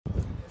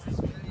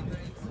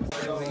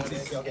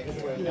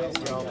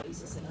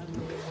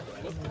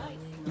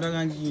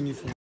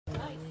uniform.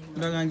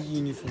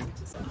 Uniform.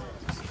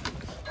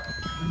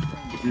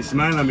 You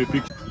smile at me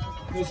picture.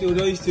 No, so you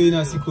don't used to in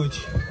as a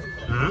coach.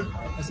 Huh?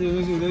 I said,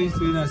 you don't used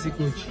to in as a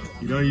coach.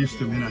 You don't used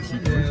to be as a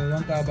coach? Yeah,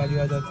 don't care about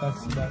the other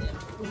taxi back.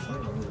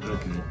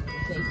 Okay.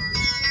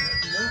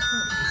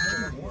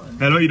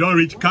 Hello, you don't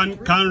reach.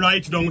 Can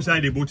write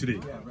downside the boat today.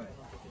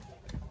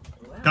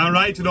 Can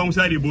write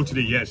downside the boat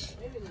today, yes.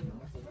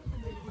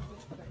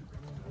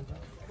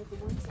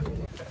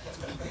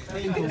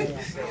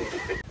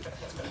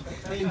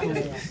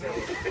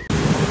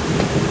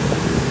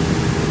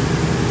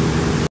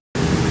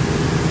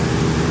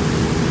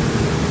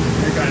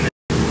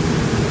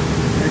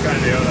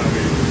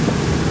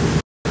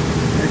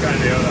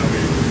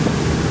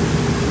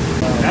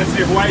 That's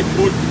the white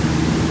boat.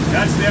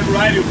 That's them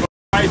right in front of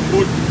white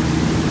boat.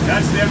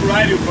 That's them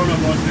right in front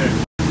of us there.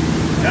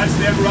 That's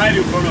them right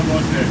in front of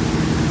us there. In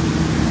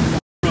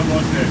front of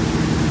us there.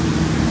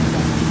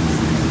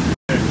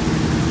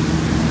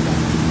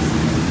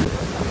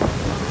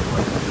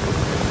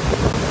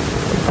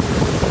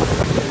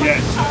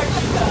 Yes.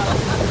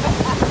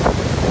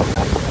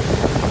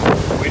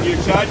 When you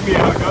charge me,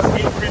 I'll just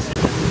increase it.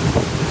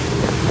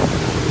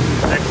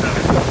 Excellent.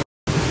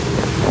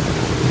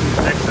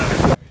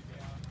 Excellent.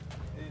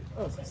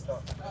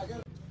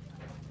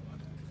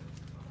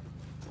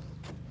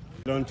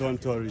 Don't turn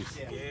tourists.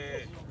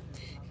 Yeah.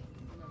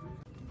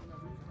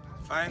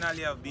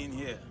 Finally, I've been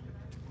here.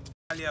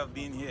 Finally, I've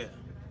been here.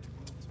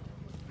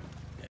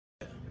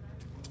 Yeah.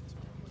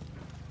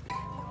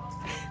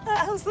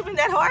 I was slipping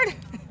that hard.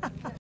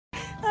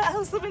 I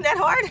was slipping that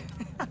hard.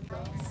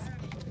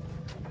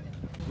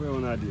 We're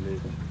on a delay.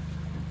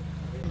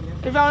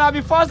 If I want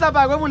to be first up,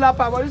 I will lap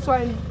up. But this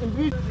one in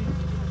beauty.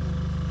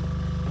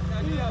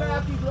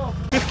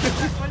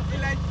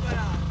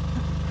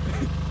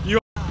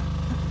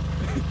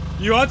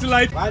 You want to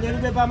light? Why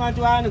didn't you man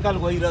to an can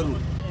go either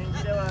room?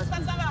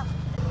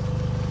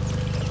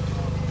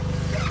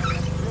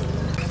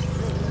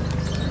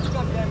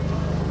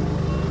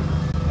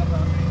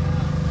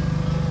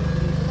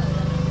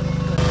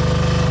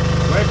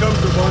 Welcome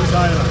to Bunce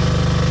Island.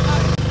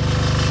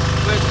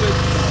 Wait.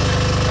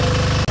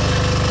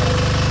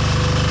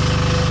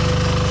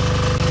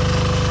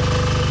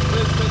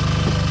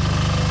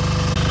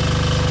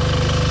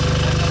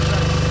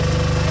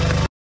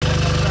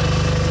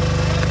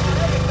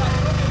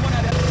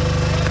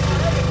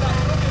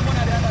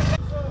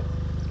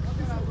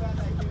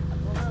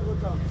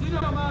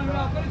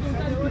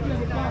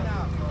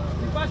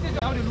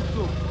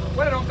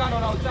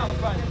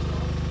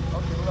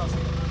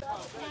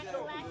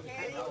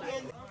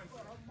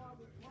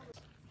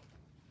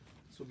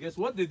 So guess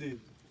what they did?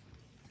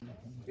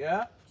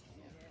 Yeah?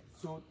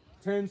 So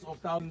tens of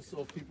thousands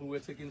of people were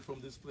taken from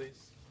this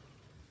place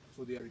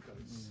to the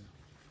Americans.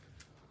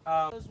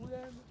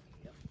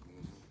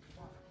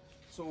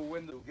 So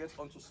when they get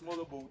onto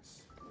smaller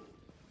boats,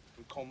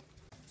 we come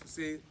to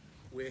say,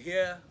 we're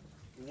here,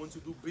 we want to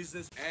do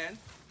business, and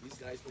these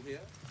guys from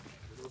here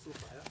will also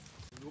fire.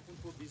 We open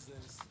for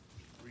business,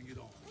 bring it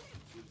on.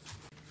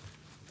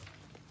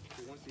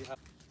 So once they have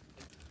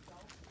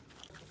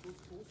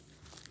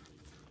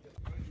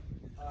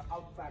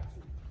out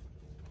factory.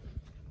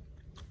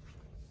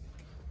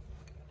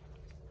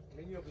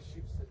 Many of the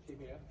ships that came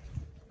here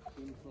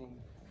came from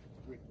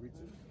Great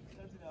Britain.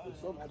 But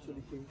some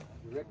actually came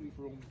directly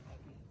from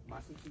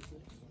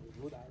Massachusetts,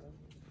 Rhode Island,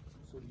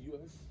 so the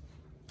US,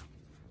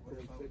 to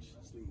fetch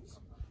slaves.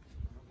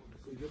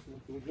 So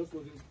it just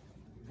wasn't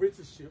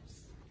British ships,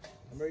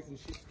 American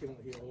ships came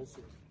here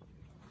also.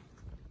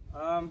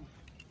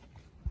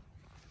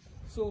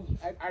 So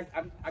I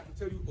can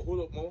tell you a whole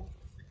lot more,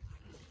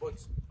 but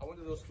I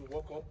wanted us to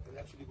walk up and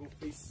actually go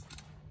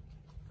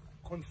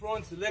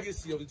confront the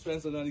legacy of the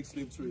transatlantic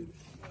slave trade.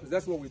 Because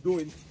that's what we're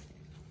doing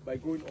by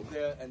going up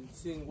there and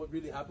seeing what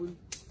really happened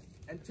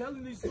and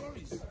telling these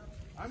stories.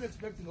 I'm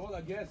expecting all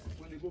our guests,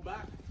 when they go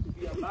back, to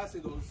be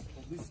ambassadors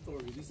of this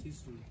story, this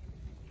history.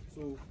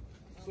 So,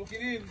 soak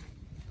it in.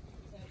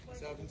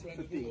 So I've been trying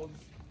to do all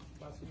this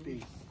past few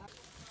days.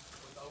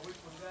 But I'll wait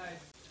for you guys.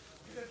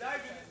 You can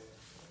dive in it,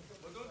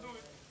 but don't do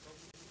it.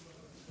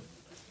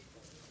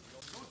 No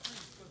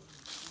trees, because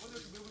you want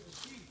them to be able to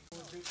see.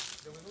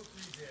 There were no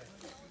trees there.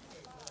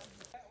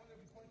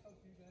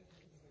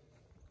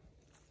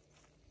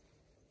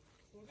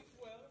 So this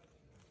well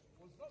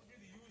was not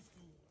really used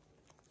to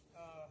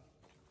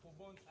for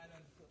Bunce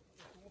Island.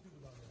 More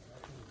people down there.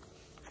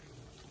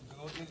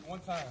 One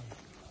time.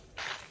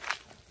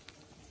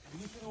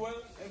 Did you see the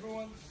well,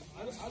 everyone? I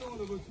don't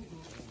want to go too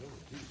close.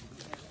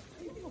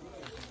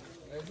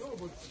 I know,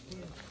 but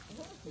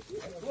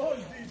go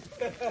deep.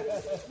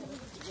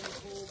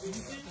 You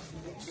see?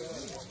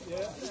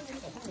 Yeah.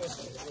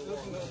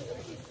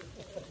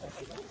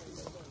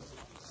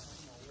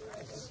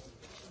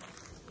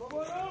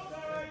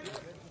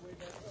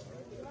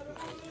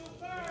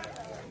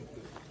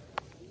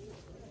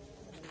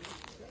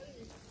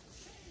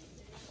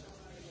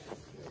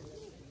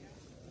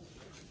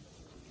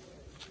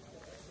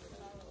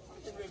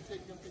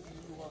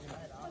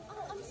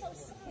 I'm so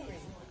sorry.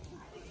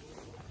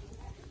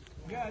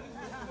 Yeah, this is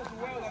the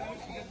well that I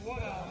used to get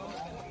water out of.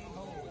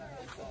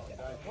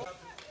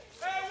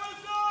 Hey,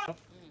 what's up?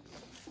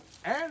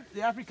 And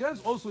the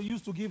Africans also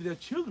used to give their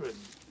children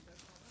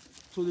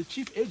to the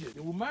chief agent.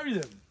 They would marry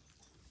them.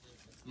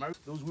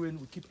 Those women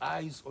would keep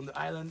eyes on the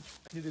island.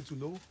 Needed to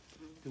know,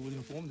 they would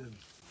inform them.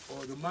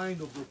 Or the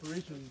mind of the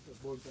operations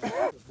of Bunce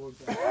Island.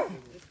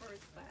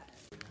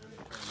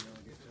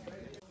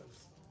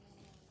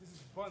 This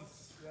is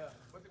Bunce, yeah.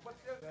 But I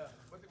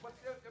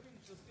mean,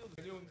 it's still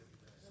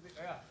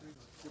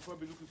they're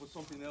probably looking for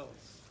something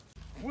else.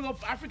 Full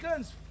of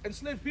Africans,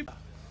 enslaved people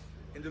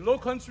in the low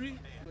country.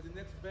 For the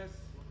next best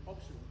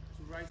option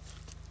to write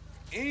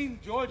in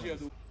Georgia.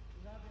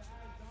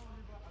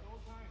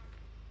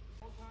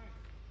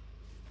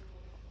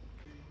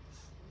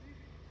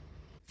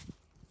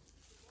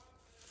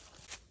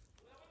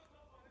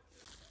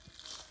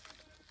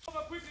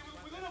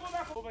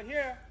 Over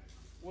here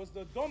was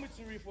the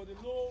dormitory for the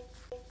low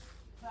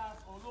class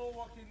or low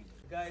working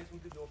guys who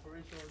did the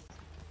operation.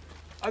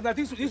 And I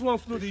think this one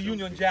flew the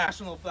Union Jack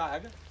national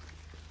flag.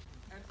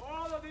 And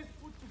all of this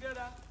put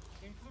together,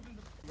 including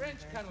the French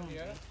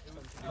cannoneer.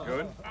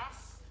 Good. So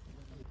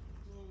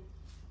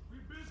we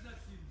business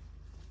scene.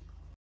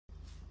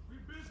 We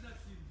business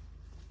scene.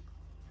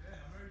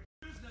 Yeah, America.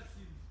 Business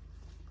scene.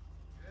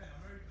 Yeah,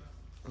 America.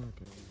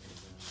 Okay.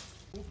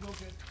 Who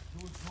broke it?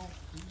 Don't know.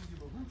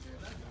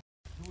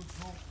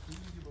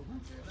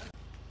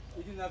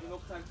 He didn't have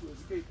enough time to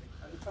escape,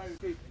 and the pirates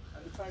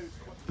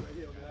caught him right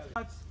here on the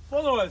island.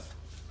 Followers.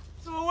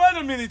 So wait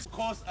a minute.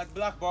 Course at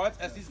Black Bart,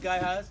 as this guy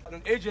has,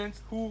 an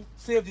agent who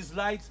saved his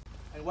life,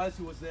 and whilst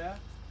he was there,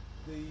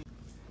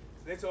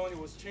 later on he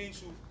was changed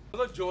to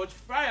another George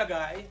Fryer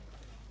guy,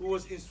 who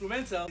was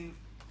instrumental in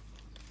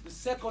the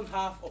second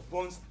half of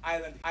Bunce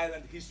Island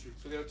history.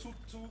 So there are two.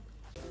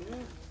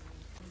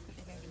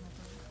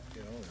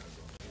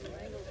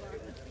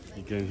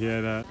 You can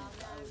hear that.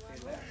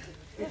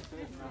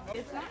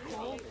 It's not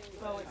cold,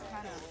 so it's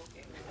kind of, I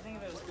think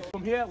if it was cold.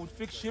 From here, we'd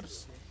fix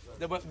ships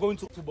that were going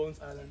to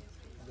Bunce Island, and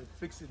they'd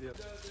fix it there.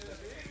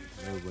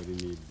 Everybody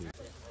needs this.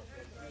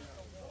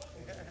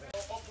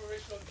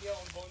 Operation here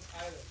on Bunce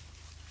Island.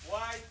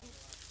 Why?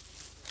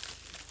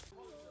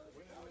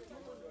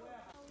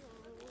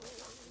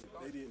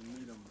 They didn't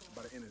need them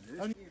by the end of this.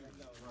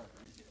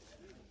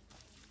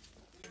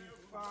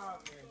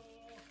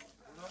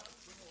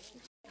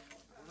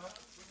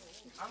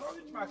 I'm not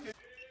in my case.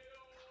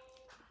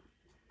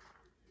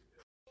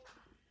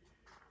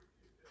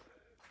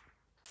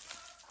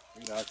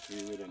 Read out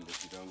 3 with them,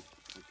 but you don't.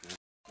 Okay.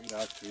 Read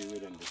out 3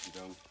 with them, but you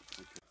don't.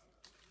 Okay.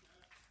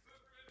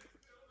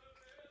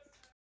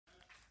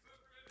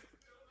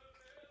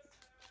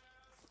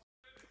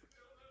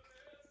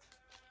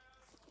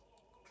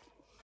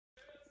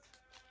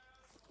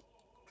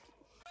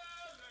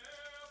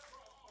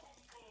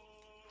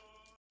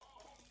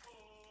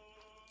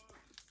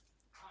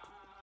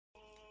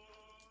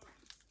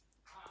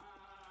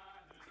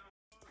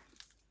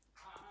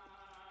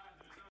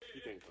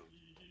 You can come.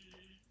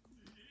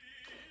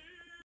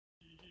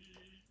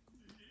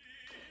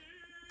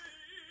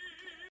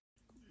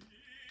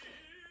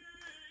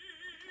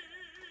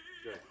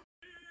 Good.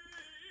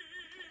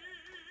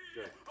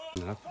 Good.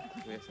 Enough.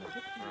 Yes, sir.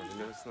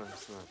 No slap.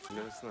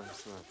 No slap.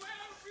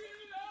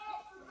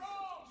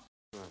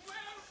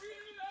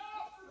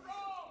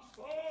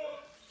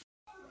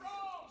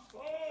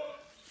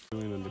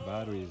 Doing on the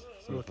batteries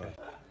so far.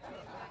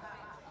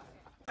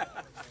 I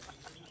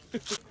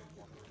just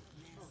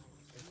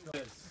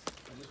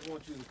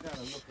want you to kind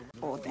of look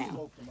around. Oh, damn.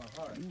 Spoke to my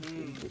heart.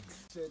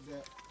 Said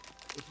that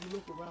if you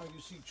look around,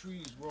 you see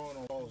trees growing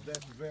on walls.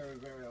 That's very,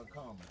 very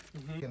uncommon.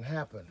 It can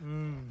happen.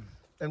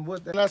 And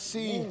what I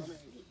see,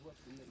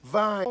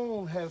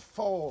 vine has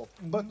fallen,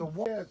 but the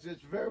wall is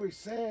just very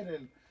sad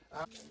and.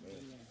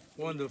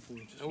 Wonderful.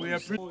 And we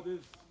appreciate this.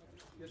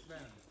 Yes,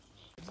 ma'am.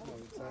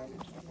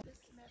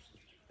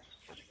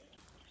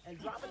 And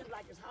dropping it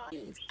like it's hot.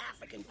 Queens,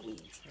 African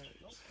queens.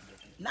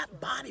 Not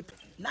body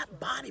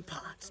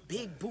parts,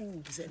 big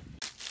boobs and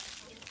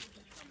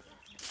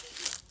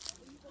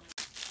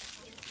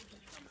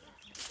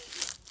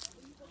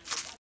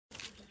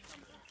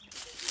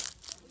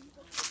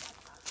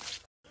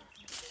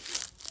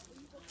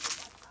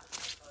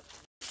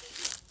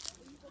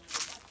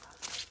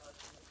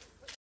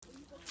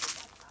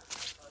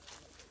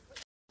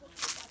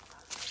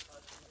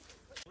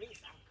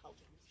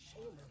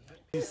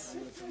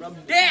from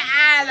their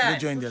island. They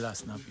joined the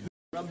last snap.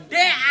 From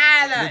their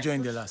island. They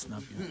joined the last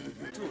snap.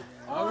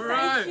 All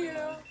right. Thank you.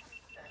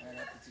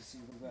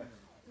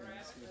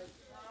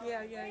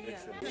 Yeah.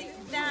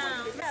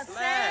 Down.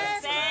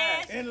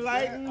 Sad.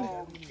 Enlightened.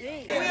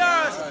 We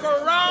are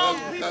strong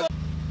people.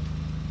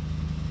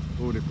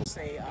 Who the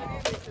Say,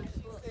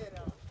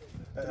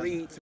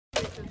 three.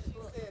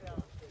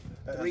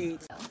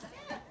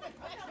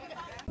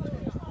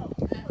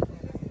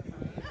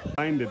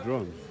 Find the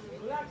drums.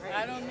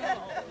 I don't know.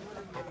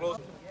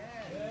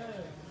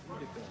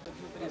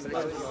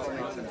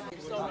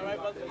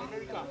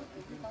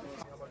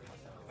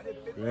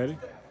 Ready?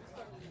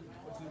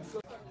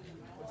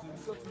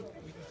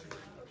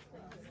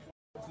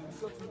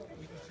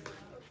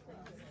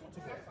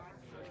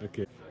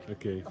 Okay,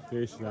 okay,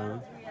 face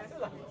down.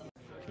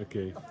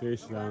 Okay,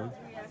 face down.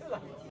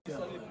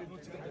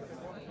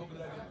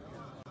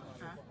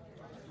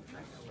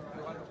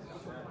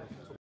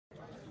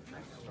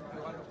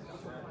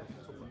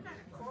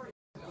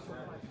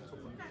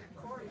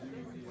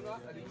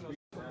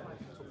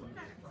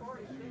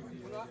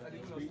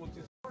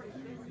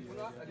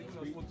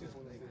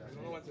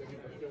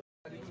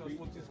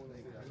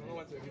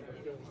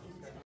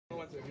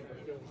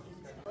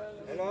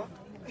 Hello?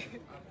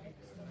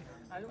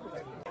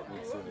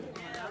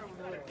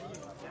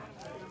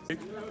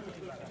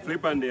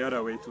 Flip on the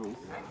other way too.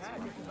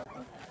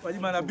 But you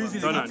man are busy.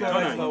 Turn on, turn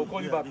on. I'll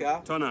call you back,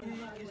 yeah? Turn on.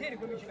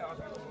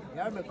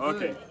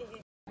 Okay.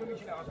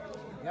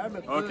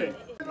 Okay.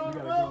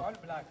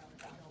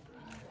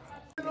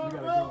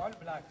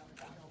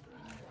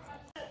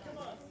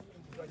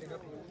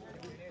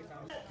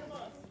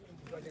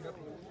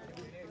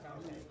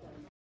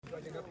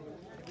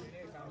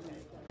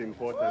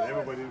 Important.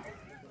 Everybody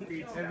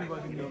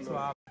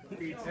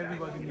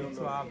needs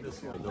to have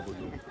this one.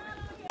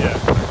 Yeah.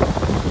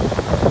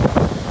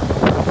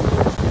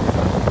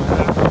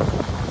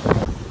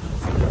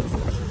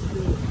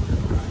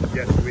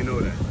 Yes, we know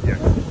that. Yes.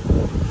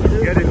 You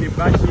get a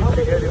limba chip,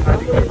 you get a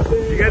madingo.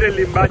 You get a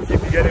limba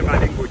chip, you get a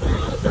madingo chip.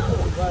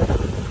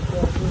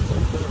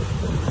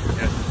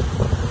 Yes.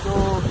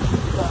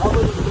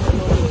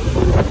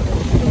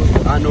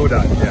 I know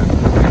that, yeah.